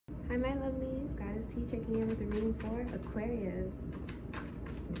my lovelies, Goddess T checking in with the reading for Aquarius.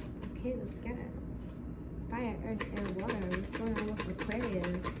 Okay, let's get it. Fire, earth, air, water. What's going on with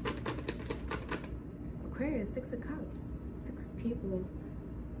Aquarius? Aquarius, 6 of Cups. 6 people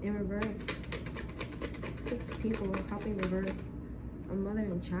in reverse. 6 people helping reverse a mother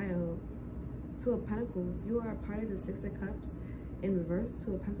and child. 2 of Pentacles. You are a part of the 6 of Cups in reverse.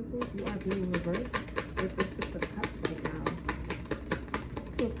 2 of Pentacles. You are being reversed with the 6 of Cups right now.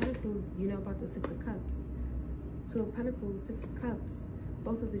 2 of Pentacles, you know about the 6 of Cups. 2 of Pentacles, 6 of Cups.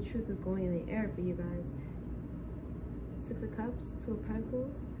 Both of the truth is going in the air for you guys. 6 of Cups, 2 of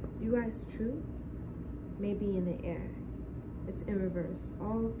Pentacles. You guys' truth may be in the air. It's in reverse.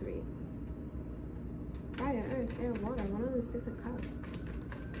 All 3. Fire, earth, air, water. One on the 6 of Cups.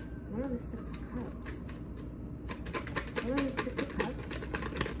 One on the 6 of Cups. One on the 6 of Cups.